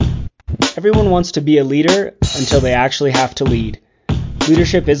Everyone wants to be a leader until they actually have to lead.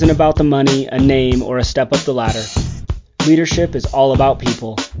 Leadership isn't about the money, a name, or a step up the ladder. Leadership is all about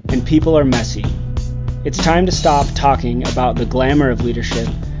people, and people are messy. It's time to stop talking about the glamour of leadership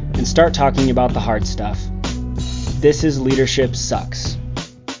and start talking about the hard stuff. This is Leadership Sucks.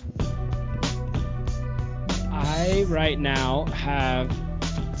 I right now have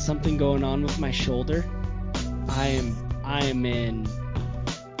something going on with my shoulder. I am in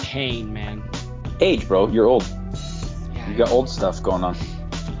pain, man. Age, bro. You're old. Yeah, You got old stuff going on.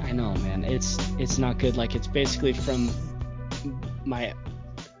 I know, man. It's not good. Like, it's basically from my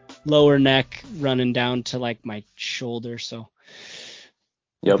lower neck running down to like my shoulder. So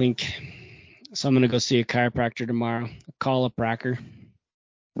Yep. I think I'm gonna go see a chiropractor tomorrow. Call up Racker.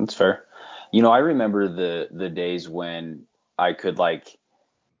 That's fair. You know, I remember the days when I could like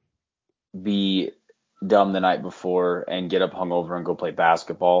be dumb the night before and get up hungover and go play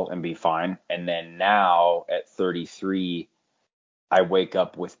basketball and be fine. And then now at 33, I wake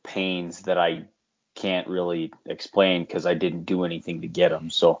up with pains that I can't really explain because I didn't do anything to get them.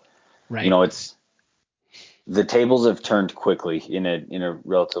 So, Right. you know, it's the tables have turned quickly in a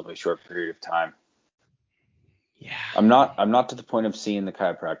relatively short period of time. Yeah. I'm not to the point of seeing the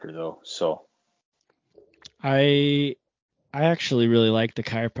chiropractor though. So I actually really like the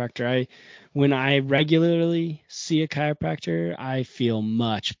chiropractor. When I regularly see a chiropractor, I feel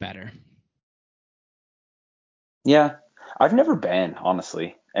much better. yeah, I've never been,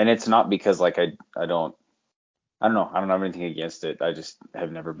 honestly. And it's not because like I don't know. I don't have anything against it. I just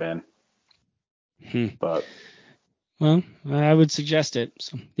have never been. But Well, I would suggest it.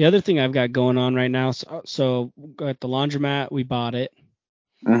 So the other thing I've got going on right now, so at the laundromat, we bought it.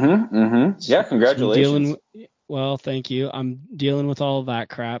 Yeah, congratulations. Well, thank you. I'm dealing with all of that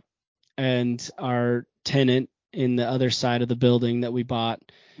crap, and our tenant in the other side of the building that we bought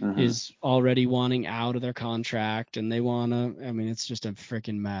is already wanting out of their contract, and they it's just a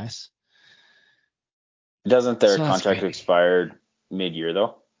freaking mess. Doesn't their contract expire mid-year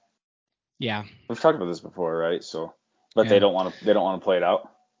though? Yeah. We've talked about this before, right? So, but Yeah. they don't want to play it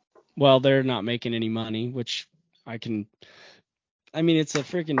out. Well, they're not making any money, which it's a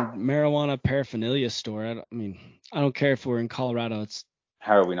freaking marijuana paraphernalia store. I don't care if we're in Colorado.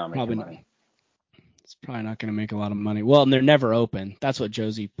 How are we not making money? It's probably not going to make a lot of money. Well, and they're never open. That's what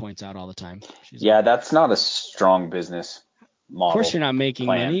Josie points out all the time. She's like, that's not a strong business model. Of course you're not making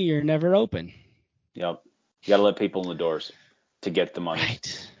money. You're never open. Yep. You got to let people in the doors to get the money.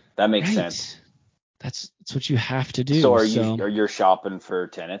 Right. That makes sense. That's what you have to do. So are you shopping for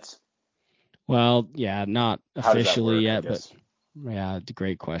tenants? Well, yeah, not officially yet, but yeah,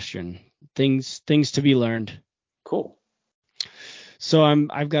 great question. Things to be learned. Cool. So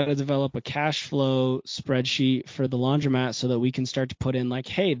I've got to develop a cash flow spreadsheet for the laundromat so that we can start to put in like,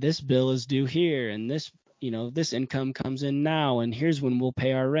 hey, this bill is due here, and this income comes in now, and here's when we'll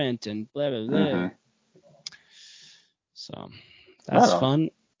pay our rent, and blah blah blah. So that's fun.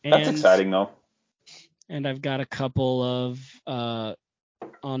 That's exciting though. And I've got a couple of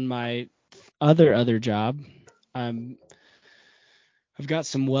on my other job. I've got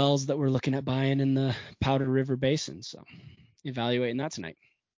some wells that we're looking at buying in the Powder River Basin, so evaluating that tonight.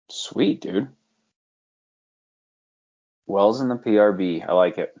 Sweet, dude. Wells in the PRB. I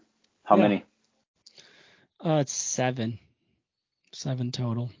like it. How many? It's 7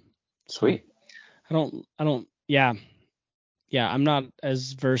 total. Sweet. So yeah, I'm not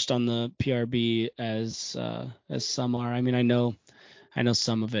as versed on the PRB as some are. I know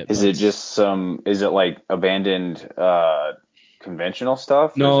some of it. Is it like abandoned conventional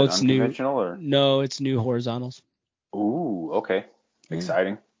stuff? No, or is it it's unconventional new. Or? No, it's new horizontals. Ooh, okay. Yeah.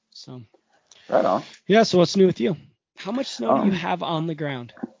 Exciting. So right on. Yeah, so what's new with you? How much snow do you have on the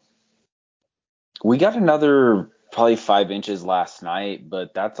ground? We got another probably 5 inches last night,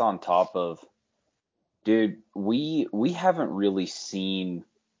 but that's on top of, dude, we haven't really seen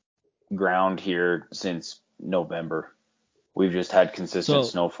ground here since November. We've just had consistent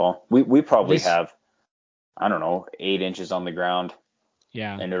snowfall. We probably have, I don't know, 8 inches on the ground.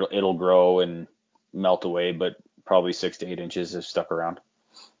 Yeah. And it'll grow and melt away, but probably 6 to 8 inches have stuck around.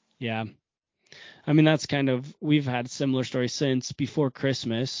 Yeah. That's we've had similar stories since before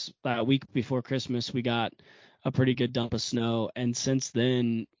Christmas. That week before Christmas, we got a pretty good dump of snow. And since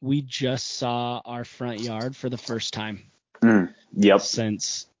then, we just saw our front yard for the first time. Yep.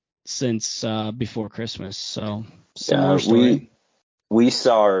 Since before Christmas. So similar story. We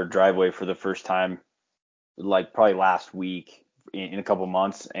saw our driveway for the first time, like probably last week in a couple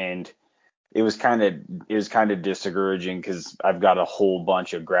months. And it was kind of discouraging because I've got a whole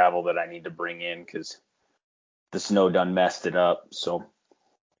bunch of gravel that I need to bring in because the snow done messed it up. So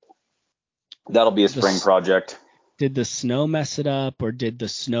That'll be a The spring s- project. did the snow mess it up, or did the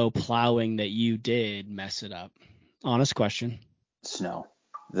snow plowing that you did mess it up? Honest question. Snow.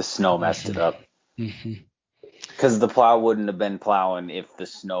 The snow messed it up. Hmm. Because the plow wouldn't have been plowing if the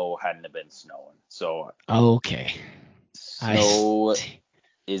snow hadn't have been snowing. So Okay. I snow see.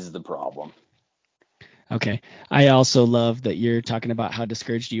 is the problem. Okay. I also love that you're talking about how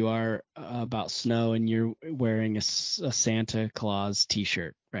discouraged you are about snow, and you're wearing a Santa Claus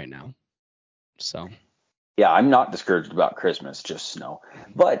t-shirt right now. So, Yeah, I'm not discouraged about Christmas, just snow.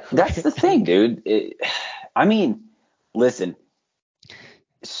 But that's okay. the thing, dude. I mean, listen,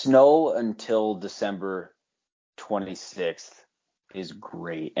 snow until December 26th is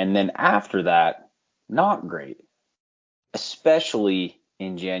great. And then after that, not great, especially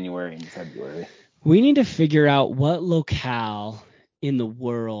in January and February. We need to figure out what locale in the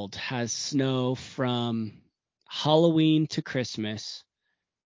world has snow from Halloween to Christmas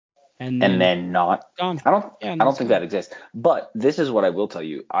and And then then not. gone. I don't Yeah, and I then don't it's think gone. that exists. But this is what I will tell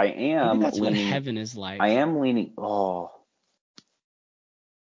you. Maybe that's what heaven is I like. am leaning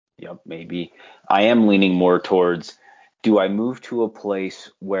yep, maybe. I am leaning more towards, do I move to a place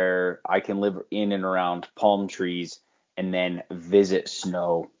where I can live in and around palm trees and then visit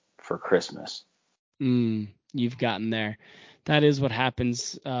snow for Christmas? You've gotten there. That is what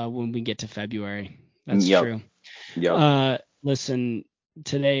happens when we get to February. That's Yep. true. Yep. Listen,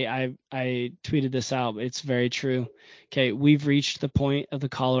 today I tweeted this out. It's very true. Okay, we've reached the point of the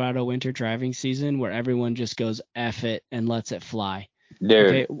Colorado winter driving season where everyone just goes F it and lets it fly. Dude.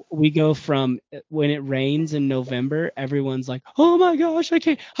 Okay, we go from when it rains in November, everyone's like, "Oh my gosh, I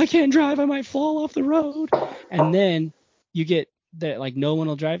can't drive. I might fall off the road." And then you get that like no one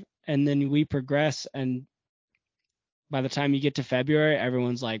will drive, and then we progress, and by the time you get to February,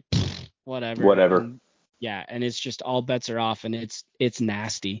 everyone's like, whatever, Whatever. and yeah, and it's just all bets are off, and it's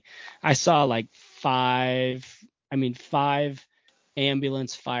nasty. I saw like five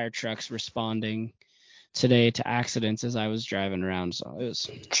ambulance fire trucks responding today to accidents as I was driving around, so it was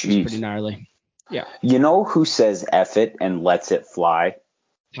pretty Jeez. gnarly. Yeah, You know who says F it and lets it fly?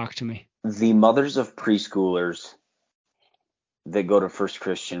 talk to me. The mothers of preschoolers that go to First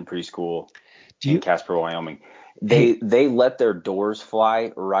Christian Preschool Do in you? Casper, Wyoming. Hey, They let their doors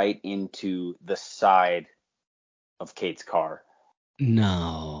fly right into the side of Kate's car.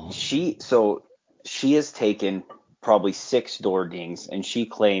 no. She has taken probably 6 door dings, and she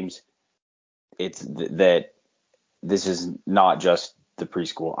claims that this is not just the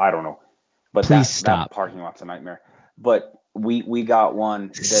preschool. I don't know, but Please that stop. parking lot's a nightmare. But we got one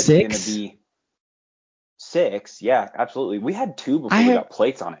that's gonna Six? be 6. Yeah, absolutely. We had 2 I before we have. got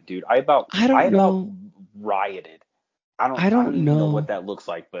plates on it, dude. I about I rioted. I I don't don't even know what know. that looks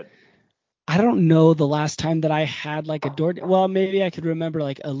like, but I don't know the last time that I had like a door. Well, maybe I could remember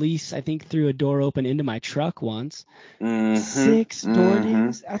like Elise, I think, threw a door open into my truck once. Six door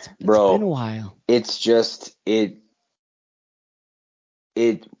dings? That's been a bro, while. it's just it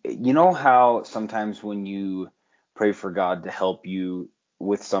you know how sometimes when you pray for God to help you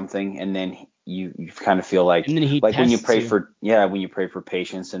with something, and then you kind of feel And then he like when you tests pray you. for, yeah, when you pray for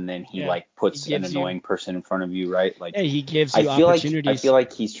patience, and then he Yeah. like He puts an gives you annoying person in front of you, right? Like yeah, he gives you I feel opportunities.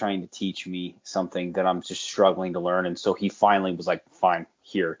 like he's trying to teach me something that I'm just struggling to learn, and so he finally was like, fine,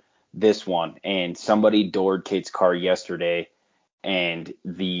 here, this one. And somebody doored Kate's car yesterday, and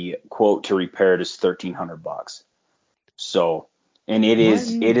the quote to repair it is $1,300. So, and What in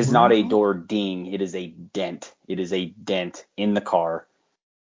the it is not a world? door ding, it is a dent. It is a dent in the car,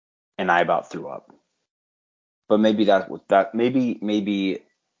 and I about threw up. But maybe that's what that maybe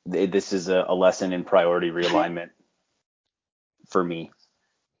this is a lesson in priority I realignment for me.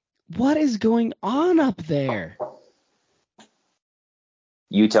 what is going on up there?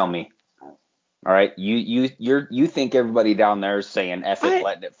 You tell me. All right, you think everybody down there is saying F it, I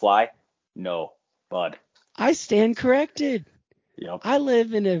letting it fly? No, bud. I stand corrected. Yep. I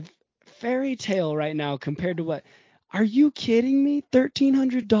live in a fairy tale right now compared to what? Are you kidding me?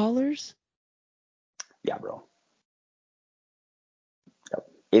 $1,300? Yeah, bro.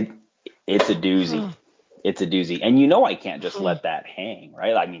 Yep. It's a doozy. Huh. It's a doozy. And you know I can't just Huh. let that hang,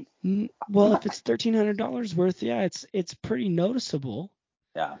 right? I mean, Well, if it's $1,300 worth, yeah, it's pretty noticeable.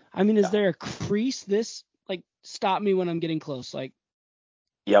 yeah. I mean, is Yeah. there a crease this like stop me when I'm getting close?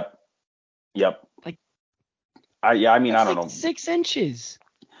 Yep. Yep. Like I mean, I that's don't like know. 6 inches.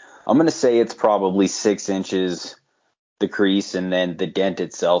 I'm gonna say it's probably 6 inches the crease, and then the dent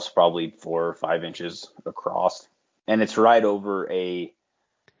itself's probably 4 or 5 inches across, and it's right over Did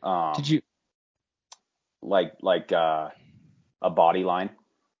um you like a body line,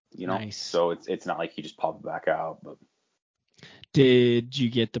 you know. nice. So it's not like you just pop it back out, but Did you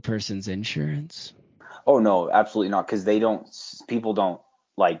get the person's insurance? Oh no, absolutely not, because people don't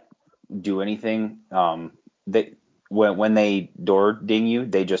like do anything. They when they door ding you,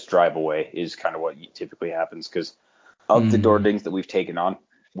 they just drive away is kind of what typically happens. Because of the door Hmm. dings that we've taken on,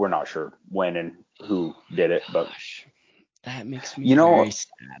 we're not sure when and who did it, but Gosh, that makes me you very know,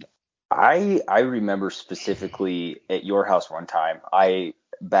 sad. I remember specifically at your house one time, I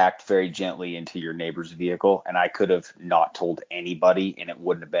backed very gently into your neighbor's vehicle, and I could have not told anybody, and it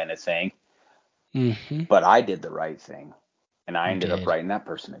wouldn't have been a thing. Hmm. But I did the right thing, and I You ended up did. writing that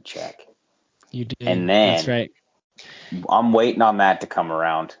person a check. You And did. That's then right. I'm waiting on that to come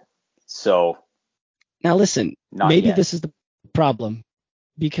around. So Now listen, not maybe yet. this is the problem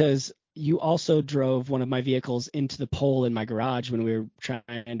because you also drove one of my vehicles into the pole in my garage when we were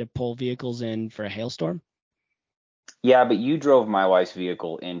trying to pull vehicles in for a hailstorm. Yeah, but you drove my wife's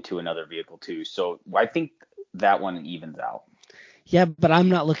vehicle into another vehicle too. So I think that one evens out. Yeah, but I'm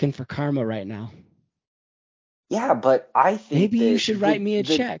not looking for karma right now. Yeah, but I think Maybe you that should write me a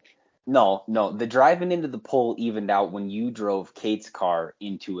check. no, the driving into the pole evened out when you drove Kate's car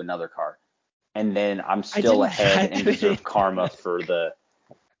into another car. And then I'm I still didn't ahead drive and it in. deserve karma for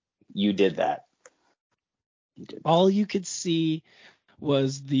you did that. You did that. All you could see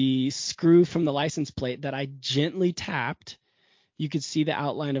was the screw from the license plate that I gently tapped. You could see the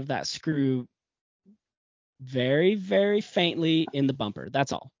outline of that screw very, very faintly in the bumper.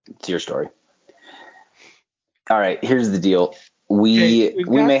 That's all. It's your story. All right, here's the deal. Okay, We we've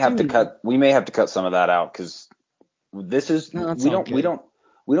we may got have to to. cut some of that out because this is No, that's all good. we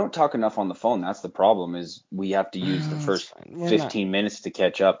don't talk enough on the phone. That's the problem is we have to use the Well, that's first fine. We're not. 15 minutes to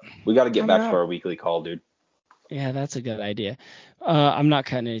catch up. We got to get I'm back to not. our weekly call, dude. Yeah, that's a good idea. I'm not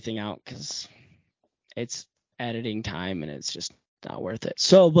cutting anything out because it's editing time and it's just not worth it.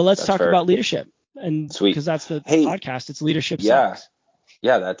 So, but let's That's talk fair. about leadership, and Sweet. because that's the Hey, podcast. It's leadership yeah. sucks.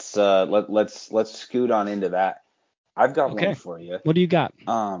 Yeah, that's let's scoot on into that. I've got one Okay, for you. what do you got?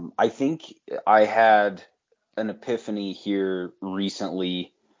 I think I had an epiphany here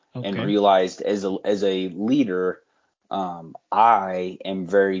recently and Okay. realized as a leader, I am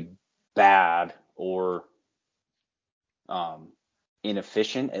very bad or um,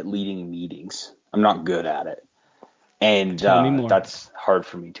 inefficient at leading meetings. I'm not good at it, and Tell me more. that's hard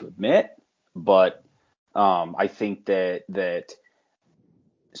for me to admit. But I think that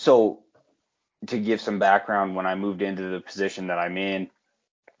so to give some background, when I moved into the position that I'm in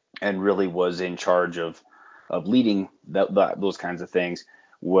and really was in charge of leading those kinds of things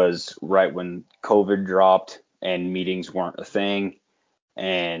was right when COVID dropped and meetings weren't a thing,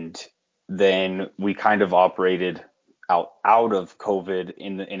 and then we kind of operated out of COVID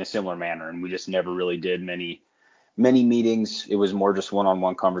in a similar manner, and we just never really did many meetings. It was more just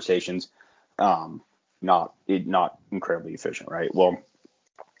one-on-one conversations, um, not incredibly efficient, right? Well,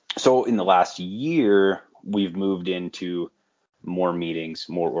 so in the last year, we've moved into more meetings,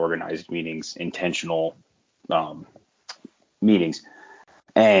 more organized meetings, intentional um, meetings,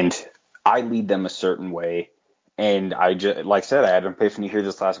 and I lead them a certain way. And I just, like I said, I had an epiphany here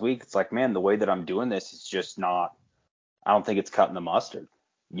this last week. It's like, man, the way that I'm doing this is just not. I don't think it's cutting the mustard,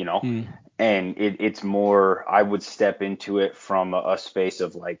 you know. Hmm. And it's more. I would step into it from a space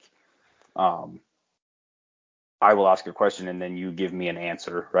of like, um, I will ask a question and then you give me an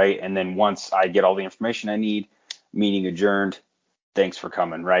answer, right? And then once I get all the information I need, meeting adjourned, thanks for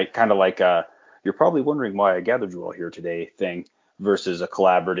coming, right? Kind of like you're probably wondering why I gathered you all here today thing versus a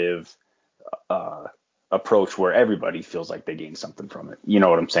collaborative uh, approach where everybody feels like they gain something from it. You know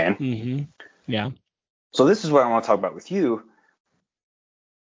what I'm saying? Mm-hmm. Yeah. So this is what I want to talk about with you.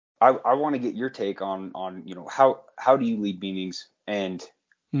 I want to get your take on how do you lead meetings, and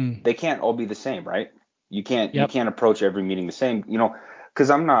Hmm. they can't all be the same, right? You Yep. can't approach every meeting the same,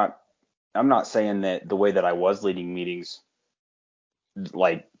 because I'm not saying that the way that I was leading meetings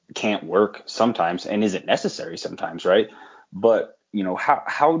like can't work sometimes and isn't necessary sometimes, right? But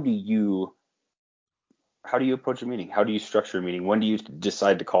how do you approach a meeting? How do you structure a meeting? When do you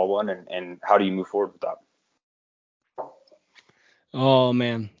decide to call one, and how do you move forward with that? Oh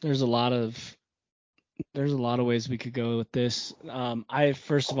man, there's a lot of ways we could go with this. I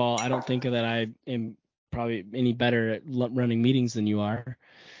first of all, I don't think that I am probably any better at running meetings than you are.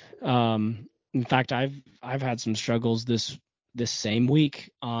 In fact, I've had some struggles this same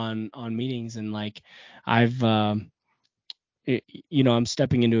week on meetings, and like I've I'm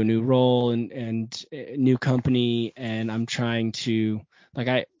stepping into a new role and a new company, and I'm trying to like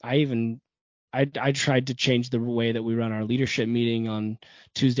I tried to change the way that we run our leadership meeting on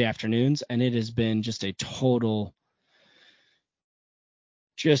Tuesday afternoons, and it has been just a total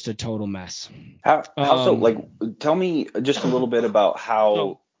Just a total mess. How so? Like, tell me just a little bit about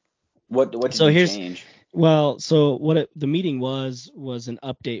So, what did so you here's change? Well, so the meeting was an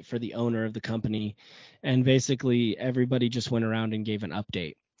update for the owner of the company, and basically everybody just went around and gave an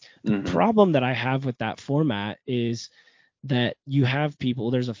update. The Mm-hmm. problem that I have with that format is that you have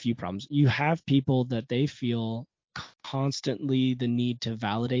people, there's a few problems. You have people that they feel constantly the need to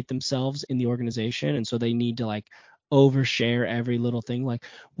validate themselves in the organization, and so they need to like overshare every little thing, like,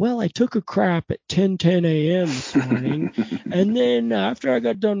 well, I took a crap at 10:10 a.m. this morning, and then after I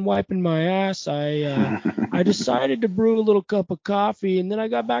got done wiping my ass, I decided to brew a little cup of coffee, and then I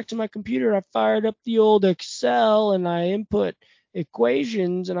got back to my computer, I fired up the old Excel, and I input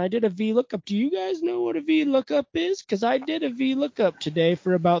equations, and I did a VLOOKUP. Do you guys know what a VLOOKUP is? Because I did a VLOOKUP today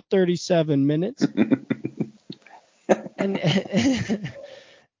for about 37 minutes. And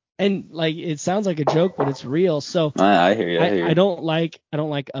and like it sounds like a joke, but it's real. So I hear you. I hear I you. don't like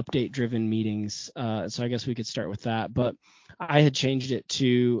update driven meetings. So I guess we could start with that. But I had changed it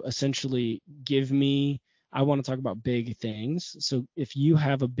to essentially give me. I want to talk about big things. So if you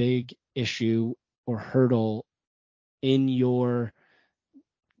have a big issue or hurdle in your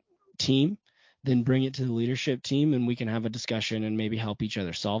team, then bring it to the leadership team and we can have a discussion and maybe help each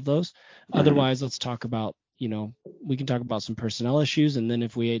other solve those. Otherwise, let's talk about, we can talk about some personnel issues. And then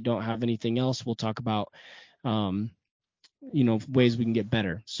if we don't have anything else, we'll talk about, ways we can get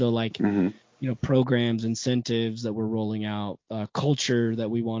better. So like, Mm-hmm. Programs, incentives that we're rolling out, culture that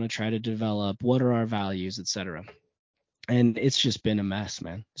we want to try to develop, what are our values, etc. And it's just been a mess,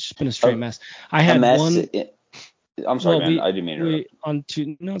 man. It's just been a straight A, mess. I a had mess. one. I'm sorry, Well, man. I didn't mean to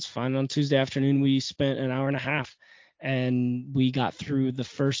interrupt. no, it's fine. On Tuesday afternoon, we spent an hour and a half, and we got through the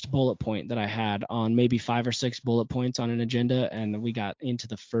first bullet point that I had on maybe 5 or 6 bullet points on an agenda, and we got into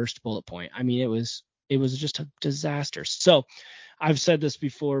the first bullet point. I mean, it was just a disaster. So I've said this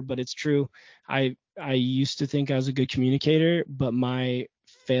before, but it's true. I used to think I was a good communicator, but my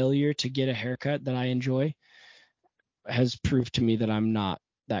failure to get a haircut that I enjoy has proved to me that I'm not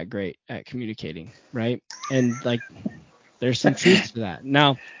that great at communicating, right? And like there's some truth to that.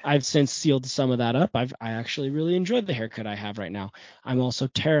 Now, I've since sealed some of that up. I actually really enjoyed the haircut I have right now. I'm also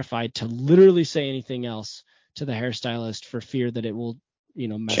terrified to literally say anything else to the hairstylist for fear that it will,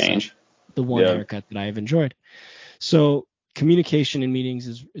 mess up Change. the one Yeah. haircut that I have enjoyed. So communication in meetings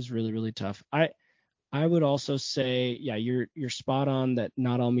is really, really tough. I would also say, yeah, you're spot on that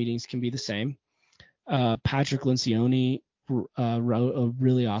not all meetings can be the same. Patrick Lencioni wrote a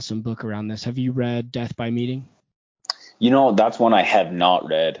really awesome book around this. Have you read Death by Meeting? That's one I have not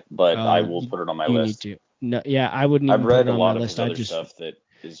read, but I Oh, will put it on my you need list. to. No, yeah, I wouldn't I've even put read it a on my lot of his list. I other just, stuff that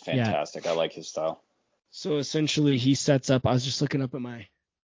is yeah. fantastic. I like his style. So essentially, he sets up. I was just looking up at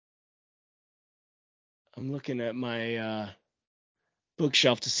I'm looking at my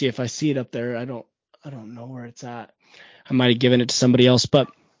bookshelf to see if I see it up there. I don't know where it's at. I might have given it to somebody else, but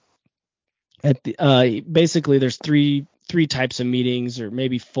basically, there's three types of meetings, or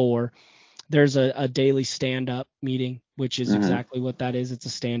maybe four. There's a daily stand-up meeting, which is Mm-hmm. exactly what that is. It's a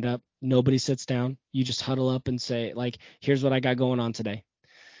stand-up. Nobody sits down. You just huddle up and say, like, here's what I got going on today.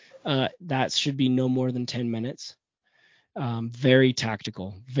 That should be no more than 10 minutes. Very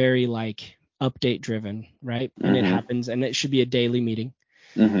tactical, very like update driven, right? And it Mm-hmm. happens, and it should be a daily meeting.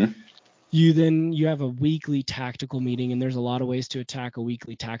 Mm-hmm. You have a weekly tactical meeting, and there's a lot of ways to attack a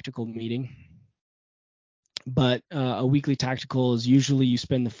weekly tactical meeting. But a weekly tactical is usually you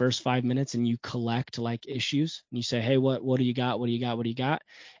spend the first 5 minutes and you collect like issues. And you say, hey, what do you got? What do you got? What do you got?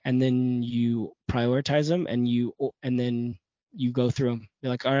 And then you prioritize them, and then you go through them. You're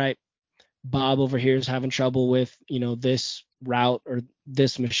like, all right, Bob over here is having trouble with, this route or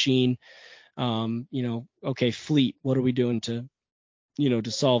this machine. Okay, fleet, what are we doing to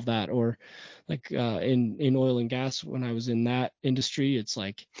solve that? Or like in oil and gas, when I was in that industry, it's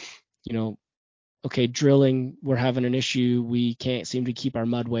like, you know, okay, drilling, we're having an issue. We can't seem to keep our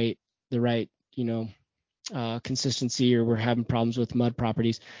mud weight the right, consistency, or we're having problems with mud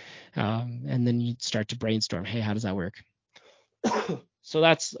properties. And then you start to brainstorm, hey, how does that work? So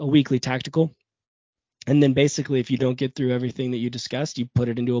that's a weekly tactical. And then basically, if you don't get through everything that you discussed, you put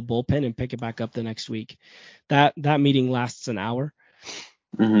it into a bullpen and pick it back up the next week. That meeting lasts an hour.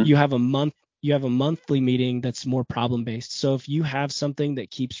 Mm-hmm. You have a monthly meeting that's more problem based. So if you have something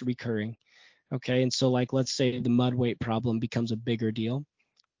that keeps recurring, okay, and so like let's say the mud weight problem becomes a bigger deal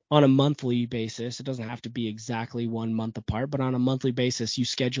on a monthly basis. It doesn't have to be exactly 1 month apart, but on a monthly basis, you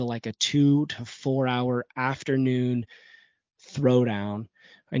schedule like a 2 to 4 hour afternoon throwdown,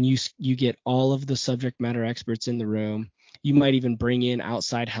 and you get all of the subject matter experts in the room. You might even bring in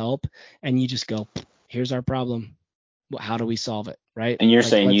outside help, and you just go, here's our problem, how do we solve it? right? And you're Like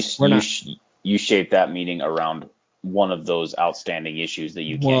saying we're not you shape that meeting around one of those outstanding issues that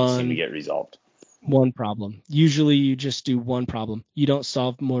you can't seem to get resolved. one problem. Usually you just do one problem. You don't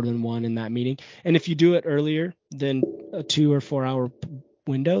solve more than one in that meeting. And if you do it earlier than a 2 or 4 hour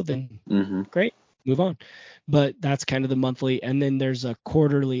window, then great, move on. But that's kind of the monthly. And then there's a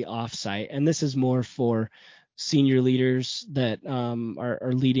quarterly offsite. And this is more for senior leaders that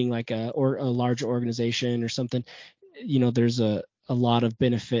are leading like a large organization or something. You know, there's a lot of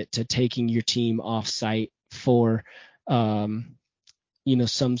benefit to taking your team offsite for you know,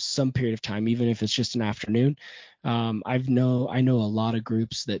 some period of time, even if it's just an afternoon. I know a lot of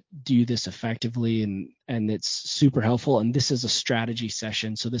groups that do this effectively, and it's super helpful. And this is a strategy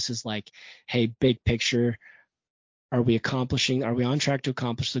session. So this is like, hey, big picture, are we on track to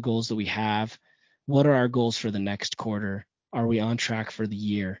accomplish the goals that we have? What are our goals for the next quarter? Are we on track for the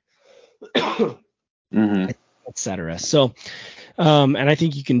year? Etc. So and I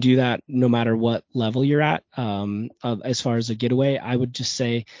think you can do that no matter what level you're at. As far as a getaway, I would just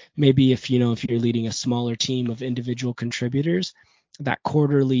say maybe if you're leading a smaller team of individual contributors, that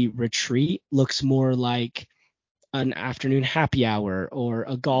quarterly retreat looks more like an afternoon happy hour or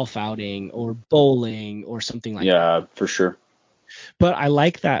a golf outing or bowling or something like that. Yeah, for sure. But I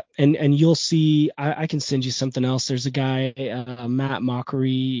like that. And you'll see, I can send you something else. There's a guy, Matt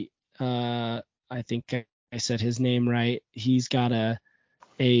Mockery, I think I said his name right. He's got a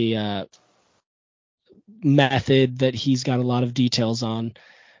method that he's got a lot of details on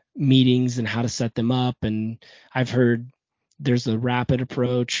meetings and how to set them up. And I've heard there's a rapid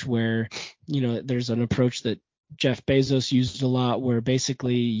approach where, there's an approach that Jeff Bezos used a lot, where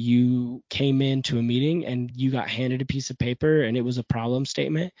basically you came into a meeting and you got handed a piece of paper and it was a problem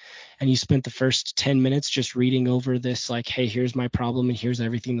statement. And you spent the first 10 minutes just reading over this, like, hey, here's my problem and here's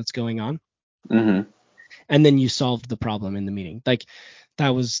everything that's going on. And then you solved the problem in the meeting. Like that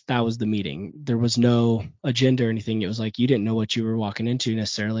was the meeting. There was no agenda or anything. It was like you didn't know what you were walking into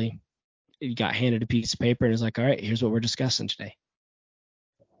necessarily. You got handed a piece of paper and it's like, all right, here's what we're discussing today.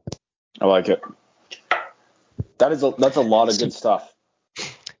 I like it. That's a lot of good stuff.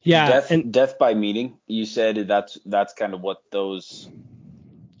 Yeah. Death by meeting. You said that's kind of what that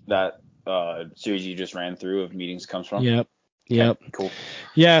series you just ran through of meetings comes from. Yep. Okay, yep. Cool.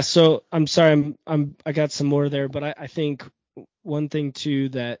 Yeah. So I'm sorry. I got some more there, but I think one thing too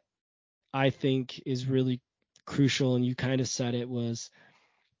that I think is really crucial, and you kind of said it, was,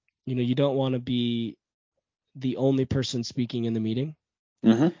 you don't want to be the only person speaking in the meeting.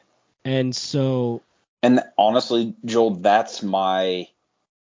 And so. And honestly, Joel, that's my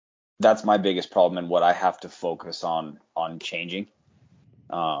biggest problem and what I have to focus on changing.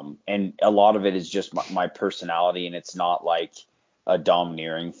 And a lot of it is just my personality, and it's not like a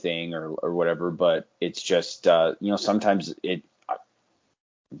domineering thing or whatever, but it's just, sometimes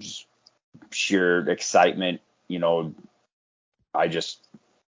just sheer excitement, I just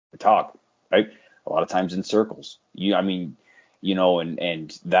talk, right? A lot of times in circles, and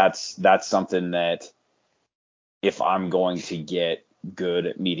that's something that if I'm going to get good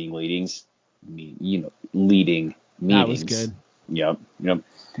at leading meetings. That was good. Yep.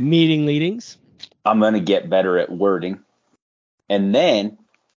 Meeting leadings. I'm going to get better at wording, and then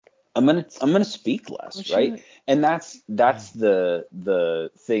I'm gonna speak less, right? And that's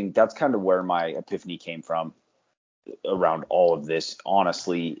the thing. That's kind of where my epiphany came from around all of this.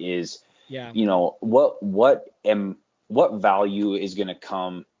 Honestly, is what value is going to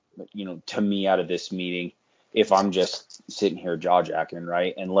come, to me out of this meeting if I'm just sitting here jaw jacking,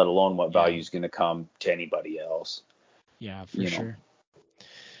 right? And let alone what value is going to come to anybody else. Yeah, for sure.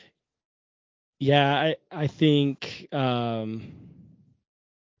 Yeah, I think I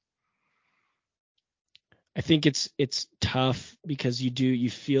think it's tough because you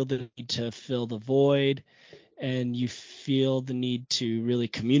feel the need to fill the void, and you feel the need to really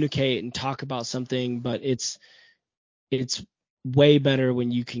communicate and talk about something, but it's way better when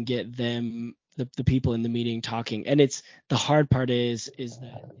you can get them, the people in the meeting, talking. And it's the hard part is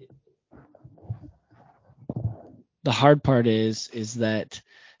that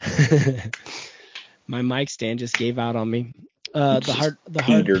my mic stand just gave out on me. The hard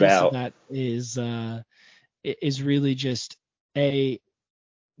piece of that is really just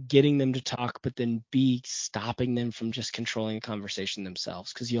getting them to talk, but then B, stopping them from just controlling the conversation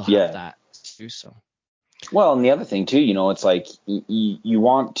themselves, because you'll have that too. So. Well, and the other thing too, it's like you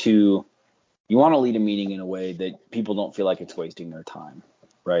want to lead a meeting in a way that people don't feel like it's wasting their time,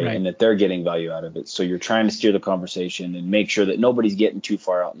 right? And that they're getting value out of it. So you're trying to steer the conversation and make sure that nobody's getting too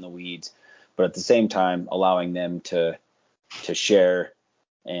far out in the weeds, but at the same time allowing them to share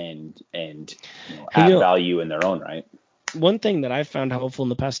and add value in their own right. one thing that I've found helpful in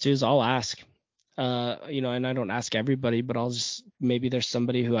the past too is I'll ask, and I don't ask everybody, but I'll just, maybe there's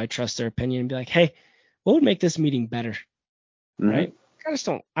somebody who I trust their opinion and be like, hey, what would make this meeting better? Right? I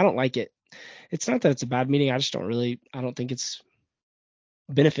don't like it. It's not that it's a bad meeting. I don't think it's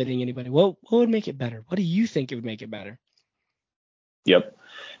benefiting anybody. What would make it better? What do you think it would make it better? Yep.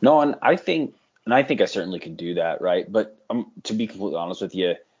 No, and I think I certainly can do that, right? But to be completely honest with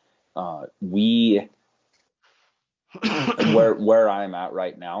you, we where I'm at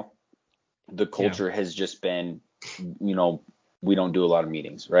right now, the culture has just been, we don't do a lot of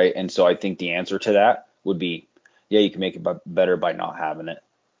meetings, right? And so I think the answer to that would be, yeah, you can make it better by not having it,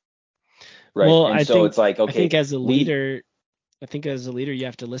 right? Well, And so it's like, I okay, think as a leader, you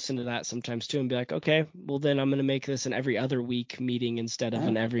have to listen to that sometimes too and be like, okay, well then I'm going to make this an every other week meeting instead of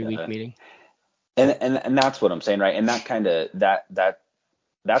an every week meeting. And that's what I'm saying, right? And that kind of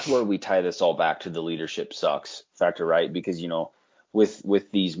that's where we tie this all back to the leadership sucks factor, right? Because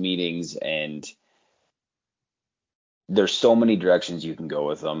with these meetings, and there's so many directions you can go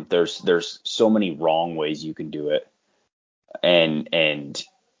with them. There's so many wrong ways you can do it, and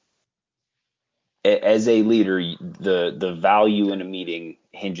as a leader, the value in a meeting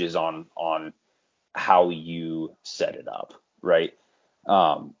hinges on how you set it up, right?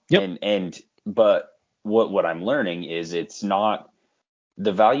 Yep. But what I'm learning is it's not,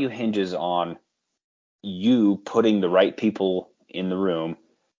 the value hinges on you putting the right people in the room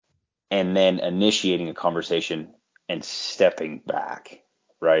and then initiating a conversation and stepping back,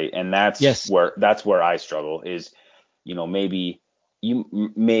 right? And Yes. that's where I struggle is, maybe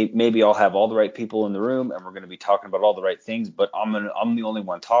maybe I'll have all the right people in the room and we're going to be talking about all the right things, but I'm the only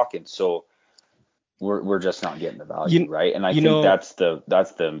one talking, so we're just not getting the value, right? And I think that's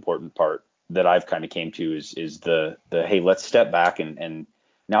the important part that I've kind of came to is the hey, let's step back and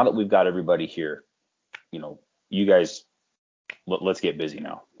now that we've got everybody here, you guys, let's get busy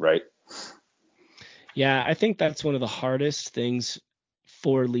now, right? Yeah, I think that's one of the hardest things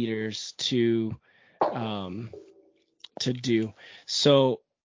for leaders to do. So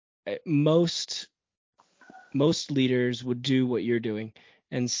most leaders would do what you're doing,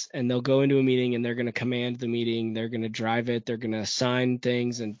 and they'll go into a meeting and they're going to command the meeting, they're going to drive it, they're going to assign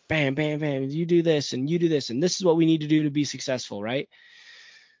things, and bam, bam, bam, you do this and you do this, and this is what we need to do to be successful, right?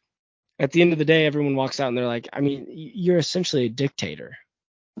 At the end of the day, everyone walks out and they're like, I mean, you're essentially a dictator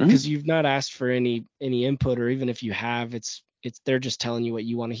because you've not asked for any input, or even if you have, it's they're just telling you what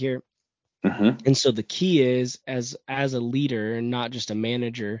you want to hear. And so the key is, as a leader and not just a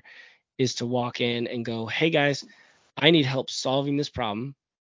manager, is to walk in and go, hey guys, I need help solving this problem.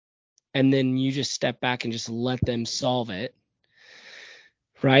 And then you just step back and just let them solve it.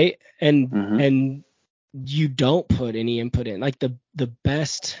 Right. And you don't put any input in. Like the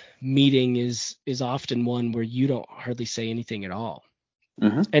best meeting is often one where you don't hardly say anything at all.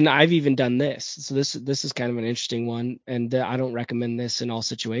 And I've even done this. So this is kind of an interesting one. And I don't recommend this in all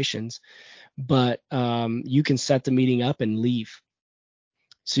situations, but you can set the meeting up and leave.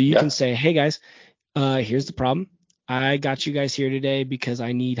 So you can say, hey guys, here's the problem. I got you guys here today because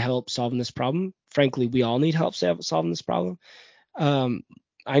I need help solving this problem. Frankly, we all need help solving this problem.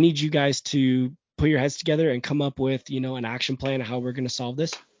 I need you guys to put your heads together and come up with, an action plan of how we're going to solve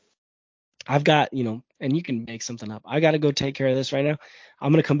this. I've got, and you can make something up. I got to go take care of this right now.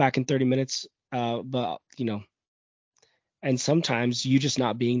 I'm going to come back in 30 minutes. But, and sometimes you just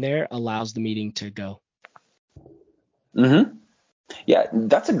not being there allows the meeting to go. Yeah,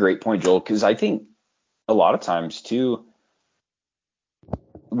 that's a great point, Joel, because I think a lot of times too,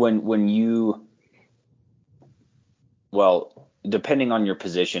 when you, well, depending on your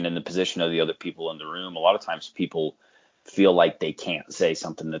position and the position of the other people in the room, a lot of times people feel like they can't say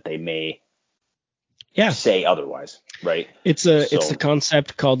something that they may say otherwise, right? It's a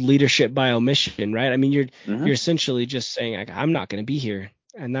concept called leadership by omission, right? I mean, you're essentially just saying, like, I'm not going to be here,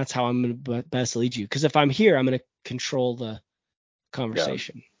 and that's how I'm going to best lead you. Because if I'm here, I'm going to control the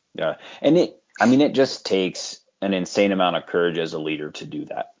conversation. Yeah. And it just takes an insane amount of courage as a leader to do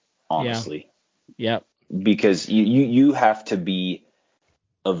that, honestly. Yeah. Because you have to be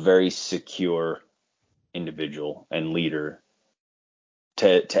a very secure individual and leader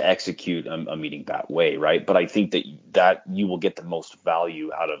to execute a meeting that way, right? But I think that you will get the most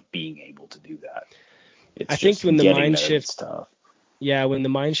value out of being able to do that. I think when the mind shift, it's tough. Yeah, when the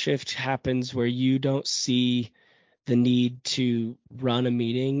mind shift happens where you don't see the need to run a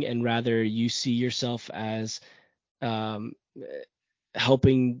meeting and rather you see yourself as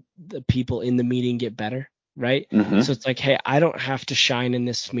helping the people in the meeting get better, right? So it's like, hey, I don't have to shine in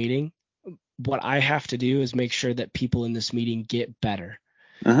this meeting. What I have to do is make sure that people in this meeting get better.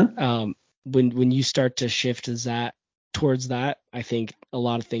 When you start to shift as that towards that, I think a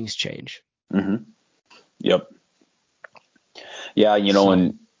lot of things change. Mm-hmm. Yep. Yeah, So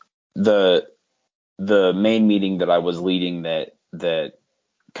and the main meeting that I was leading that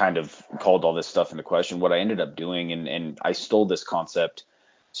kind of called all this stuff into question, what I ended up doing, and I stole this concept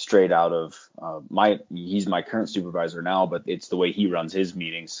straight out of he's my current supervisor now, but it's the way he runs his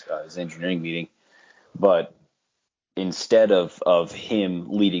meetings, his engineering meeting. But instead of him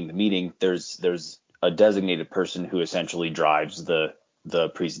leading the meeting, there's a designated person who essentially drives the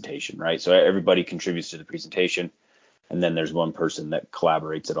presentation, right? So everybody contributes to the presentation, and then there's one person that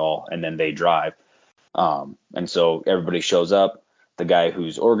collaborates it all, and then they drive. And so everybody shows up. The guy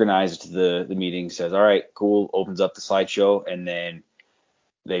who's organized the meeting says, "All right, cool," opens up the slideshow, and then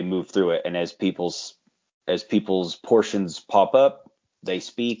they move through it. And as people's portions pop up, they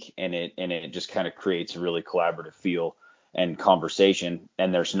speak, and it just kind of creates a really collaborative feel and conversation.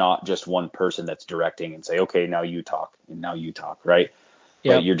 And there's not just one person that's directing and say, "Okay, now you talk, and now you talk," right?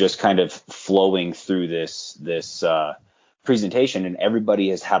 But yep. you're just kind of flowing through this presentation, and everybody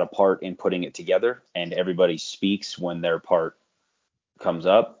has had a part in putting it together, and everybody speaks when their part comes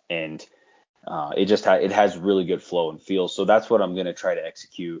up, and it has really good flow and feel. So that's what I'm going to try to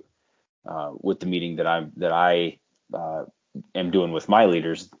execute with the meeting that I am doing with my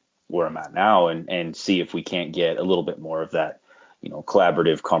leaders where I'm at now, and see if we can't get a little bit more of that,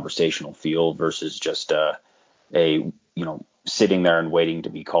 collaborative conversational feel versus just a sitting there and waiting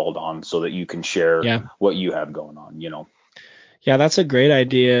to be called on so that you can share Yeah. what you have going on. Yeah, that's a great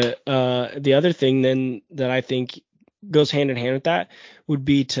idea. The other thing then that I think goes hand in hand with that would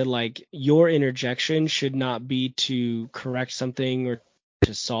be to like your interjection should not be to correct something or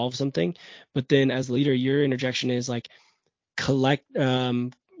to solve something, but then as a leader, your interjection is like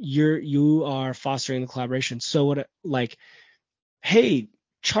you are fostering the collaboration. So what like, hey,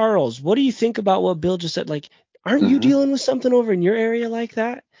 Charles, what do you think about what Bill just said? Like, aren't you Mm-hmm. dealing with something over in your area like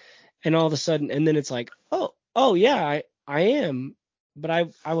that? And all of a sudden, and then it's like, oh yeah, I am, but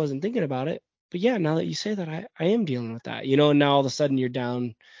I wasn't thinking about it. But yeah, now that you say that, I am dealing with that, and now all of a sudden you're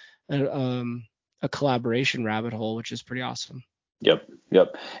down a collaboration rabbit hole, which is pretty awesome. Yep.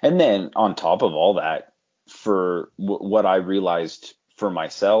 Yep. And then on top of all that, for what I realized for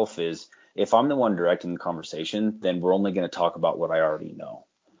myself is if I'm the one directing the conversation, then we're only going to talk about what I already know.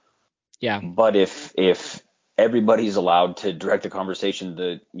 Yeah, But if everybody's allowed to direct the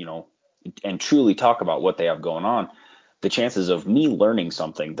conversation, and truly talk about what they have going on, the chances of me learning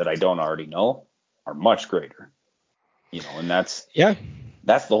something that I don't already know are much greater. And yeah,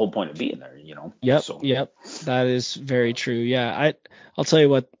 that's the whole point of being there. So. yep. That is very true. Yeah, I'll tell you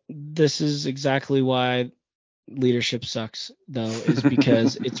what, this is exactly why leadership sucks though, is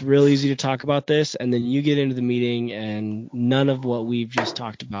because it's real easy to talk about this and then you get into the meeting and none of what we've just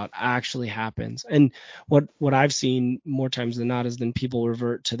talked about actually happens. And what I've seen more times than not is then people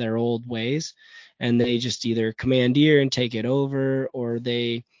revert to their old ways and they just either commandeer and take it over, or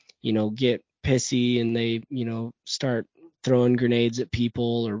they get pissy and they start throwing grenades at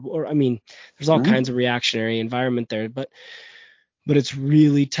people, or I mean there's all Mhm. kinds of reactionary environment there, but it's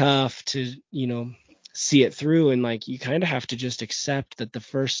really tough to see it through, and like you kind of have to just accept that the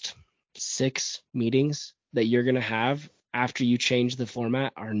first 6 meetings that you're going to have after you change the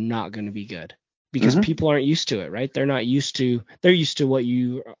format are not going to be good because Mhm. people aren't used to it, right? They're used to what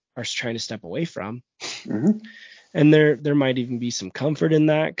you are trying to step away from, Mhm. and there might even be some comfort in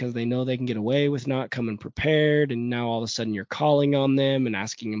that because they know they can get away with not coming prepared, and now all of a sudden you're calling on them and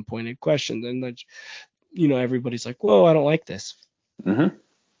asking them pointed questions, and then everybody's like, whoa, I don't like this. Mhm.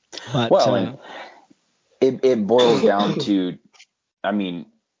 But Well, and it boils down to, I mean,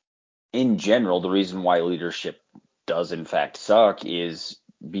 in general, the reason why leadership does in fact suck is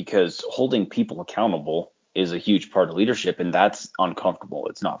because holding people accountable is a huge part of leadership, and that's uncomfortable.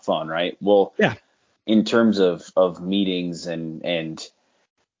 It's not fun, right? Well, yeah, in terms of meetings and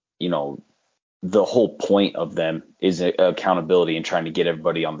you know the whole point of them is accountability and trying to get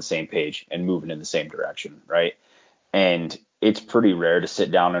everybody on the same page and moving in the same direction, right? And it's pretty rare to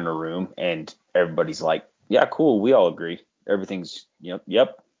sit down in a room and everybody's like, yeah, cool, we all agree, everything's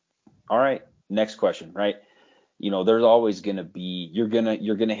yep, all right, next question, right? There's always going to be, you're going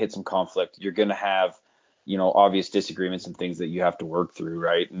to hit some conflict, you're going to have obvious disagreements and things that you have to work through,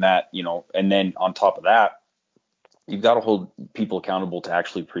 right? And that, and then on top of that, you've got to hold people accountable to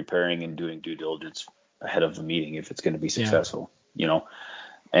actually preparing and doing due diligence ahead of the meeting if it's going to be yeah. successful.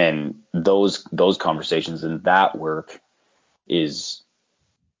 And those conversations and that work is,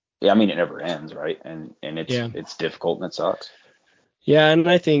 I mean, it never ends, right? And it's Yeah. it's difficult and it sucks. Yeah, and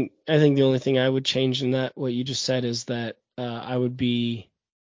I think the only thing I would change in that what you just said is that I would be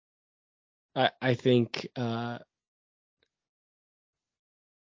I think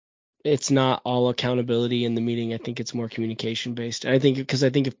it's not all accountability in the meeting. I think it's more communication based. And I think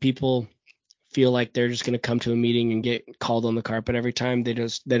if people feel like they're just going to come to a meeting and get called on the carpet every time, they're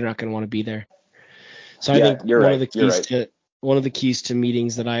not going to want to be there. So I Yeah, think you're one right. of the You're keys right. one of the keys to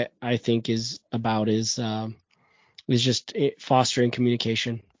meetings that I think is just fostering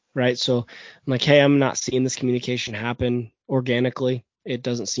communication, right? So I'm like, hey, I'm not seeing this communication happen organically. It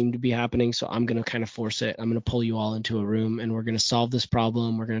doesn't seem to be happening, so I'm going to kind of force it. I'm going to pull you all into a room, and we're going to solve this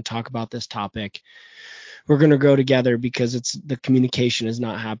problem. We're going to talk about this topic. We're going to grow together because the communication is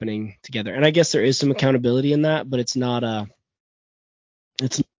not happening together. And I guess there is some accountability in that, but it's not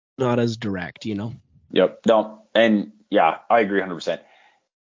as direct, you know? Yep. No. And yeah, I agree 100%.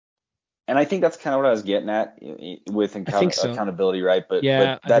 And I think that's kind of what I was getting at with I think so. accountability, right? But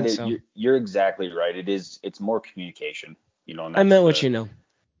Yeah, I that think is so. you're exactly right. It's more communication, and I that's meant what you know.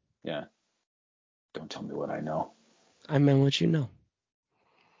 yeah. Don't tell me what I know. I meant what you know.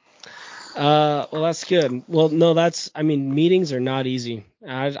 Well, that's good. Well, no, meetings are not easy.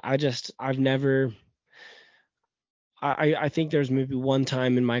 I think there's maybe one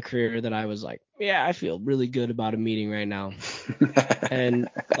time in my career that I was like, yeah, I feel really good about a meeting right now. And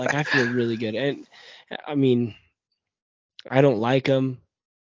like, I feel really good. And I mean, I don't like them.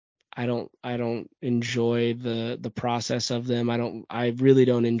 I don't enjoy the process of them. I really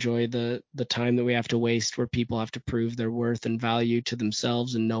don't enjoy the time that we have to waste where people have to prove their worth and value to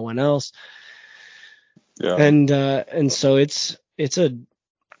themselves and no one else. Yeah. And so it's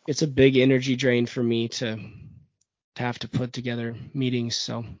a big energy drain for me to have to put together meetings.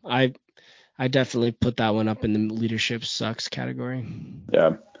 So I definitely put that one up in the leadership sucks category.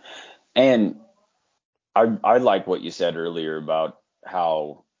 Yeah. And I like what you said earlier about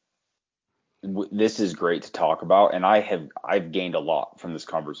how this is great to talk about, and I've gained a lot from this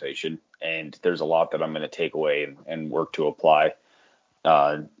conversation, and there's a lot that I'm going to take away and work to apply.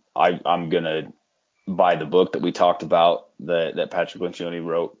 I'm going to buy the book that we talked about that Patrick Lencioni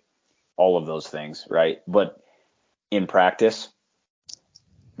wrote, all of those things, right? But in practice,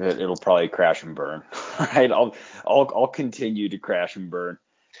 it'll probably crash and burn, right? I'll continue to crash and burn,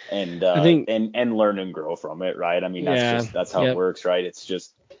 and I think, learn and grow from it, right? I mean, yeah, that's how it yep, works, right? It's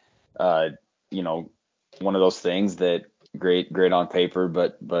just you know, one of those things that great on paper,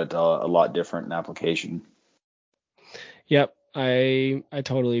 but a lot different in application. yep. I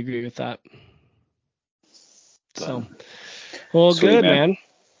totally agree with that. So, well, Sweet, good, man. man.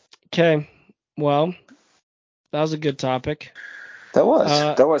 Okay, well, that was a good topic. That was.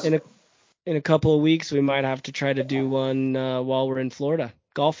 In a couple of weeks, we might have to try to do one while we're in Florida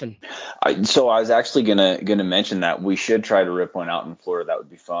golfing. So I was actually gonna mention that we should try to rip one out in Florida. That would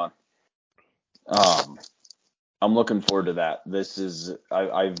be fun. I'm looking forward to that. This is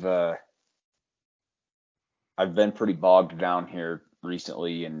I've been pretty bogged down here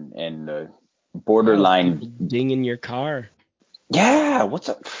recently, and Yeah, with people borderline. dinging your car. Yeah, what's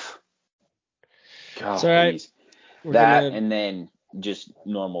up? It's all right. Golly, We're that gonna and then just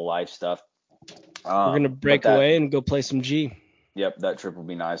normal life stuff. we're gonna But break that, away and go play some G. yep, that trip will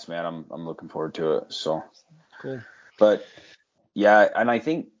be nice, man. I'm looking forward to it. So, Cool. but yeah, and I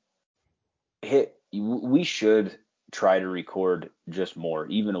think we should try to record just more,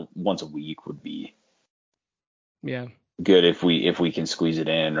 even once a week would be Yeah, good if we can squeeze it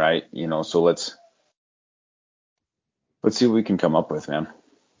in, right? So let's see what we can come up with, man.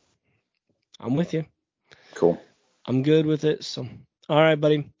 I'm with you. Cool. I'm good with it. So, all right,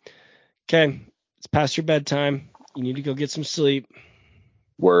 buddy. Okay, it's past your bedtime. You need to go get some sleep.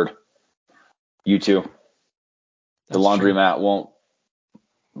 Word. You too. The That's true. laundromat won't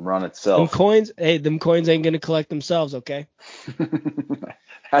run Them itself. coins, hey, them coins ain't gonna collect themselves, okay?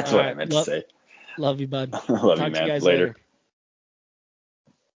 That's All what I right. meant to say. Love you, bud. Love you, Talk to you man. guys Later. later.